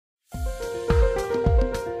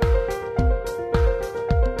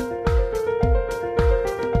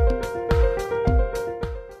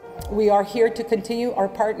We are here to continue our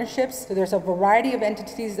partnerships. So there's a variety of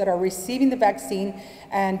entities that are receiving the vaccine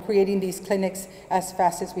and creating these clinics as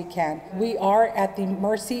fast as we can. We are at the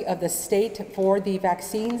mercy of the state for the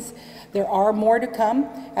vaccines. There are more to come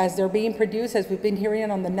as they're being produced. As we've been hearing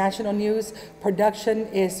on the national news, production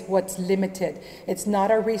is what's limited. It's not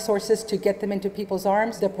our resources to get them into people's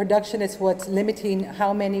arms. The production is what's limiting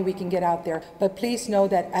how many we can get out there. But please know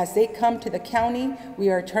that as they come to the county, we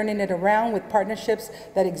are turning it around with partnerships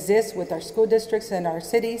that exist with our school districts and our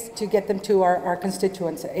cities to get them to our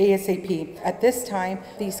constituents ASAP. At this time,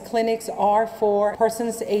 these clinics are for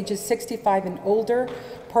persons ages 65 and older,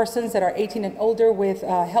 persons that are 18 and older with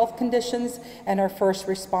health conditions, and our first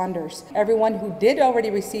responders. Everyone who did already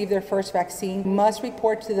receive their first vaccine must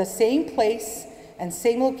report to the same place and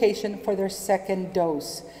same location for their second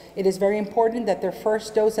dose. It is very important that their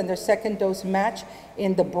first dose and their second dose match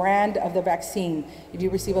in the brand of the vaccine. If you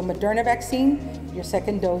receive a Moderna vaccine, your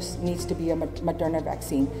second dose needs to be a Moderna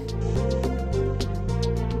vaccine.